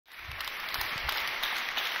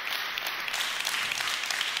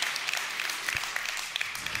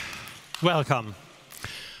Welcome.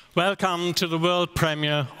 Welcome to the world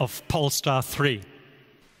premiere of Polestar 3.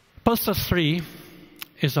 Polestar 3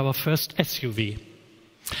 is our first SUV.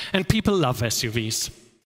 And people love SUVs.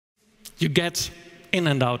 You get in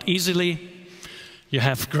and out easily, you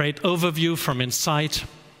have great overview from inside,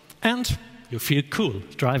 and you feel cool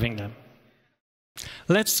driving them.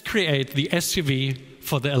 Let's create the SUV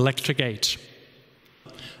for the electric age.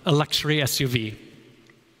 A luxury SUV.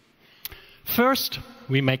 First,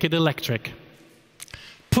 we make it electric.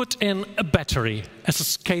 Put in a battery as a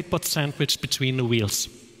skateboard sandwich between the wheels.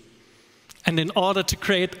 And in order to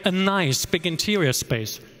create a nice big interior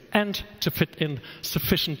space and to fit in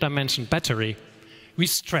sufficient dimension battery, we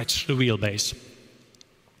stretch the wheelbase.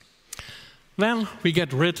 Then we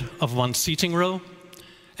get rid of one seating row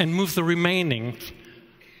and move the remaining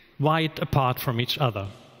wide apart from each other.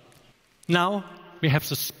 Now we have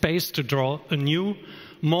the space to draw a new,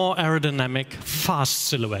 more aerodynamic, fast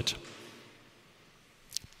silhouette.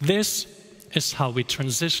 This is how we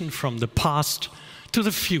transition from the past to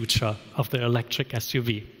the future of the electric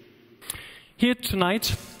SUV. Here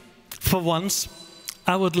tonight, for once,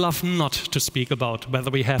 I would love not to speak about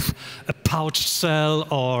whether we have a pouch cell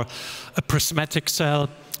or a prismatic cell.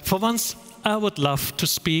 For once, I would love to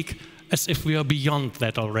speak as if we are beyond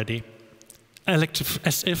that already.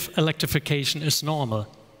 As if electrification is normal,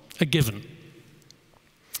 a given.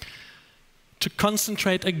 To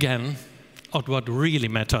concentrate again on what really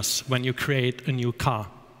matters when you create a new car.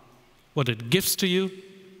 What it gives to you,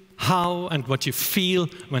 how and what you feel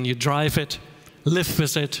when you drive it, live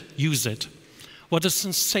with it, use it. What a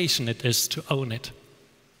sensation it is to own it.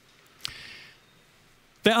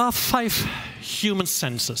 There are 5 human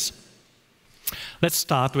senses. Let's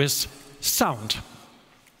start with sound.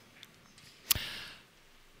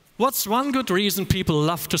 What's one good reason people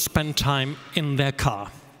love to spend time in their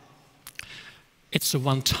car? It's the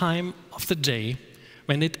one time of the day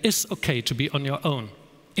when it is okay to be on your own,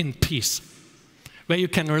 in peace, where you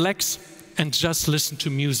can relax and just listen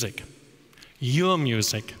to music. Your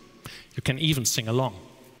music. You can even sing along.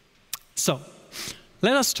 So,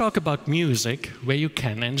 let us talk about music where you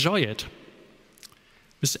can enjoy it.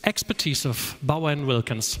 With the expertise of Bauer &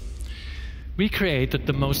 Wilkins, we created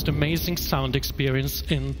the most amazing sound experience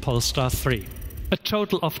in Polestar 3. A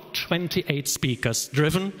total of 28 speakers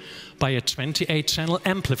driven by a 28-channel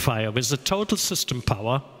amplifier with a total system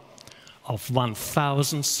power of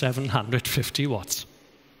 1,750 watts.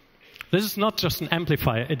 This is not just an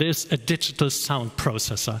amplifier, it is a digital sound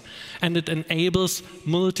processor, and it enables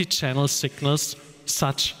multi-channel signals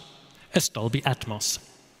such as Dolby Atmos.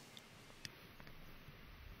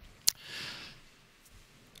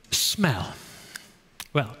 Smell.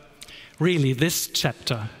 Well, really, this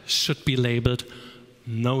chapter should be labeled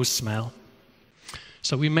no smell.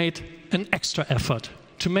 So we made an extra effort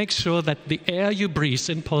to make sure that the air you breathe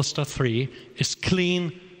in Polestar 3 is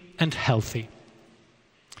clean and healthy.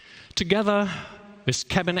 Together with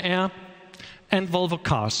Cabin Air and Volvo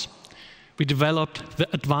Cars, we developed the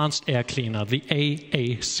Advanced Air Cleaner, the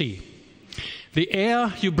AAC. The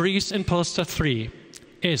air you breathe in Polestar 3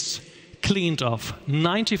 is cleaned off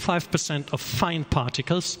 95% of fine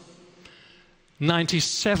particles,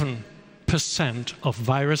 97% of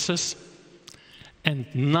viruses, and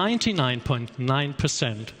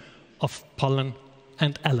 99.9% of pollen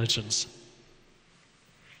and allergens.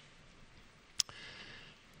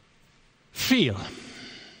 Feel.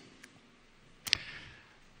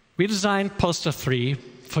 We designed Polestar 3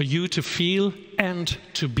 for you to feel and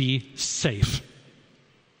to be safe.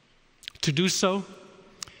 To do so,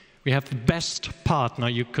 we have the best partner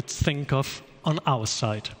you could think of on our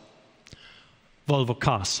side, Volvo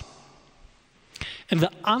Cars. In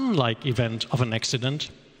the unlikely event of an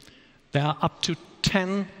accident, there are up to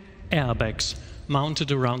 10 airbags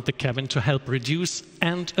mounted around the cabin to help reduce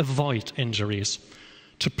and avoid injuries,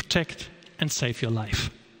 to protect and save your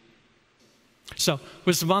life. So,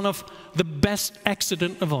 with one of the best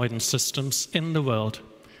accident avoidance systems in the world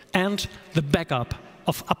and the backup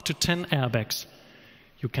of up to 10 airbags,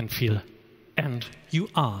 you can feel and you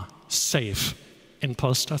are safe in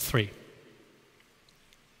Polestar 3.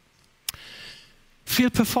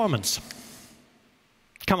 Feel performance.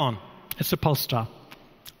 Come on, it's a Polestar.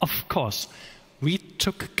 Of course, we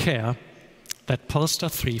took care that Polestar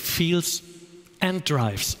 3 feels and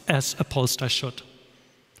drives as a Polestar should.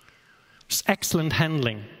 With excellent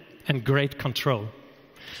handling and great control,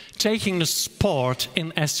 taking the sport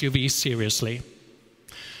in SUV seriously.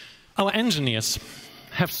 Our engineers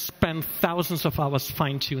have spent thousands of hours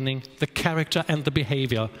fine-tuning the character and the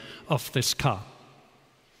behavior of this car.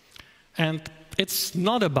 And it's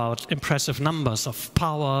not about impressive numbers of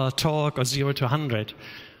power, torque, or 0 to 100.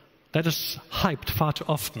 that is hyped far too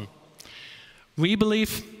often. We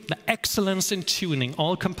believe the excellence in tuning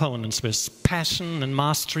all components with passion and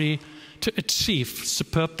mastery to achieve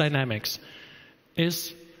superb dynamics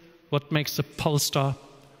is what makes the Polestar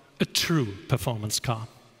a true performance car.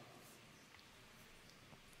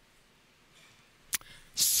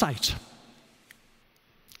 Sight.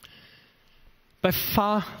 By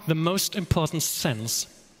far the most important sense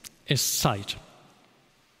is sight.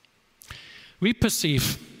 We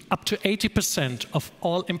perceive up to 80% of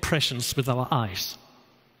all impressions with our eyes.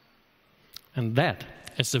 And that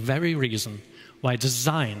is the very reason why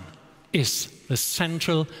design is the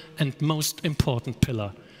central and most important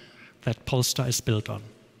pillar that Polestar is built on.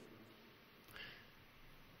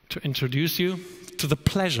 To introduce you to the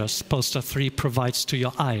pleasures Polestar 3 provides to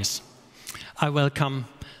your eyes, I welcome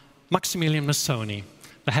Maximillion Missoni,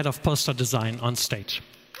 the head of Polestar design, on stage.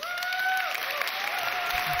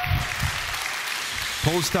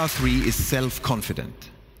 Polestar 3 is self-confident.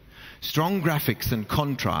 Strong graphics and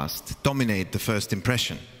contrast dominate the first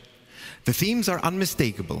impression. The themes are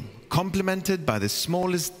unmistakable, complemented by the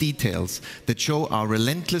smallest details that show our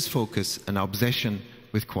relentless focus and our obsession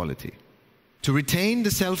with quality. To retain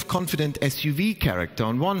the self-confident SUV character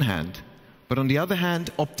on one hand, but on the other hand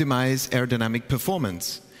optimize aerodynamic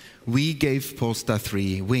performance, we gave Polestar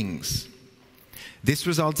 3 wings. This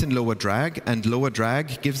results in lower drag, and lower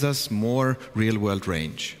drag gives us more real-world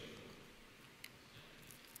range.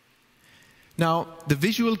 Now, the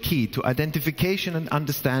visual key to identification and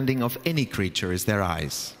understanding of any creature is their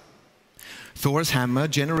eyes. Thor's hammer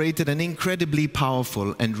generated an incredibly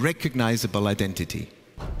powerful and recognizable identity.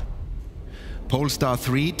 Polestar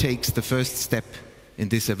 3 takes the first step in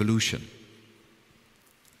this evolution.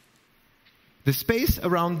 The space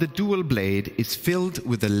around the dual blade is filled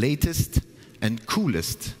with the latest and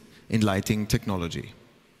coolest in lighting technology.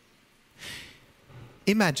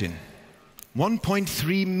 Imagine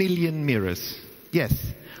 1.3 million mirrors.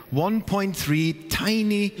 Yes, 1.3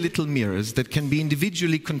 tiny little mirrors that can be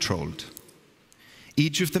individually controlled.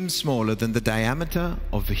 Each of them smaller than the diameter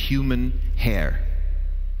of a human hair.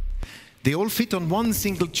 They all fit on one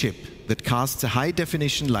single chip that casts a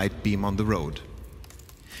high-definition light beam on the road.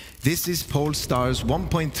 This is Polestar's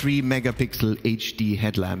 1.3 megapixel HD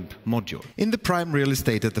headlamp module. In the prime real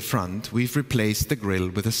estate at the front, we've replaced the grille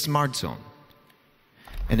with a smart zone,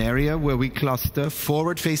 an area where we cluster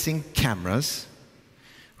forward-facing cameras,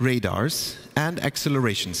 radars, and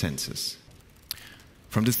acceleration sensors.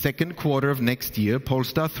 From the second quarter of next year,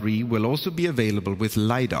 Polestar 3 will also be available with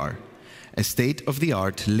LiDAR, a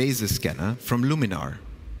state-of-the-art laser scanner from Luminar.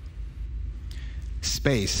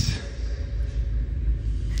 Space.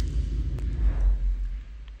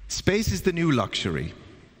 Space is the new luxury.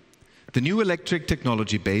 The new electric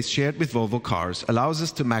technology base shared with Volvo Cars allows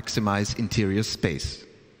us to maximize interior space.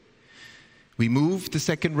 We moved the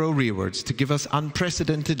second row rearwards to give us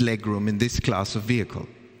unprecedented legroom in this class of vehicle.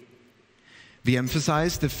 We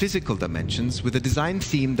emphasize the physical dimensions with a design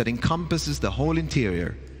theme that encompasses the whole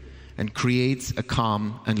interior and creates a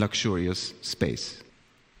calm and luxurious space.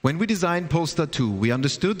 When we designed Polestar 2, we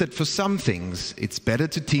understood that for some things, it's better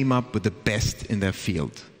to team up with the best in their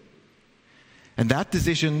field. And that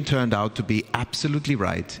decision turned out to be absolutely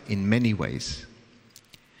right in many ways.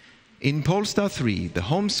 In Polestar 3, the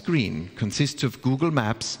home screen consists of Google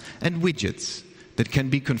Maps and widgets that can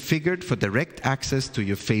be configured for direct access to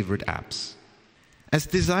your favorite apps. As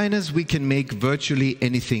designers, we can make virtually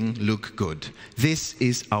anything look good. This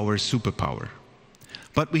is our superpower.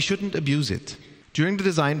 But we shouldn't abuse it. During the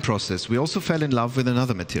design process, we also fell in love with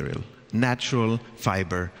another material, natural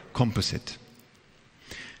fiber composite.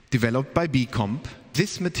 Developed by B-Comp,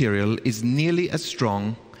 this material is nearly as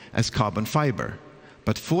strong as carbon fiber,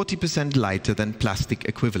 but 40% lighter than plastic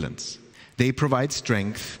equivalents. They provide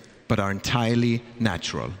strength, but are entirely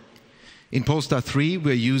natural. In Polestar 3,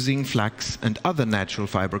 we're using flax and other natural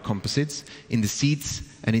fiber composites in the seats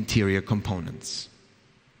and interior components.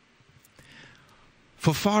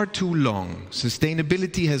 For far too long,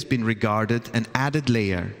 sustainability has been regarded an added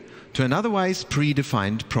layer to an otherwise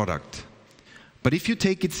predefined product. But if you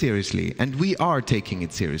take it seriously, and we are taking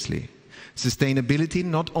it seriously, sustainability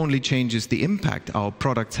not only changes the impact our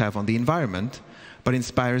products have on the environment, but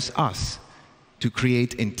inspires us to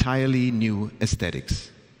create entirely new aesthetics.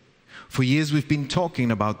 For years we've been talking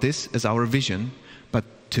about this as our vision, but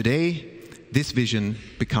today this vision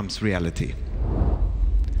becomes reality.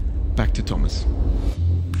 Back to Thomas.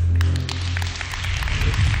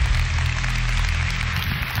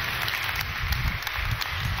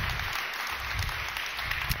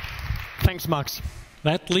 Thanks, Max.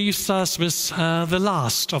 That leaves us with the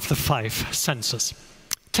last of the 5 senses,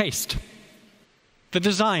 taste. The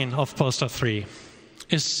design of Polestar 3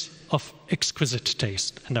 is of exquisite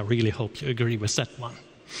taste, and I really hope you agree with that one.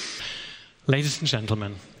 Ladies and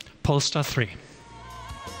gentlemen, Polestar 3.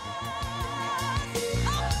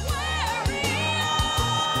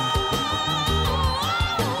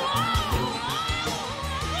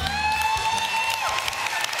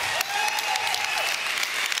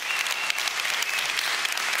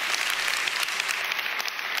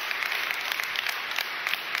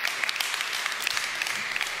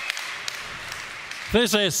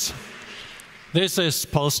 This is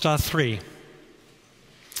Polestar 3.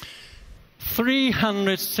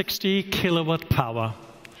 360 kilowatt power,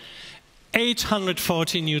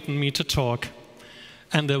 840 Newton meter torque,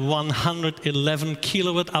 and a 111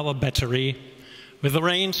 kilowatt hour battery with a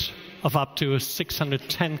range of up to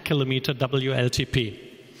 610 kilometer WLTP,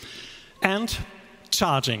 and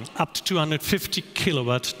charging up to 250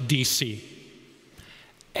 kilowatt DC,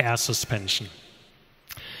 air suspension,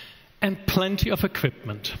 and plenty of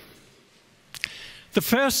equipment. The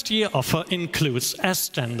first year offer includes, as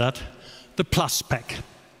standard, the Plus pack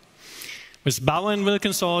with Bauer &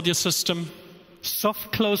 Wilkins audio system,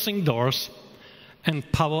 soft closing doors,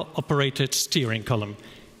 and power-operated steering column,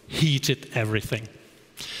 heated everything.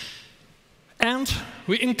 And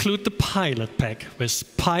we include the Pilot pack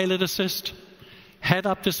with Pilot Assist,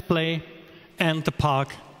 head-up display, and the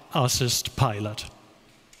Park Assist Pilot.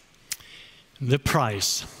 The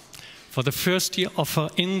price for the first year offer,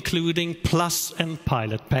 including Plus and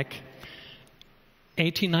Pilot pack,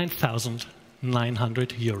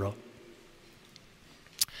 €89,900.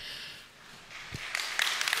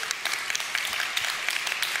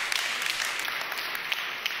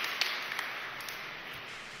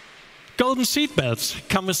 Golden seat belts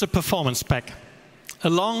come with a performance pack,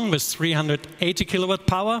 along with 380 kilowatt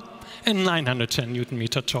power and 910 Newton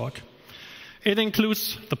meter torque. It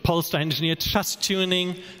includes the Polestar engineered chassis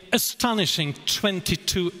tuning, astonishing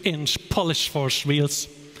 22-inch polish forged wheels,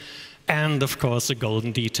 and of course the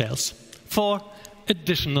golden details for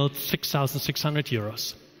additional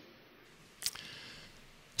 €6,600.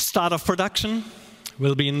 Start of production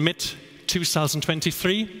will be in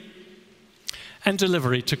mid-2023, and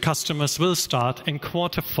delivery to customers will start in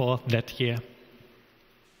Q4 that year.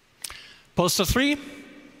 Polestar 3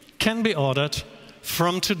 can be ordered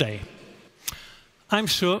from today. I'm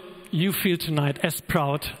sure you feel tonight as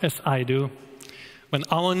proud as I do when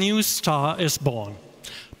our new star is born,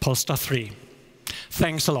 Polestar 3.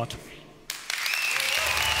 Thanks a lot.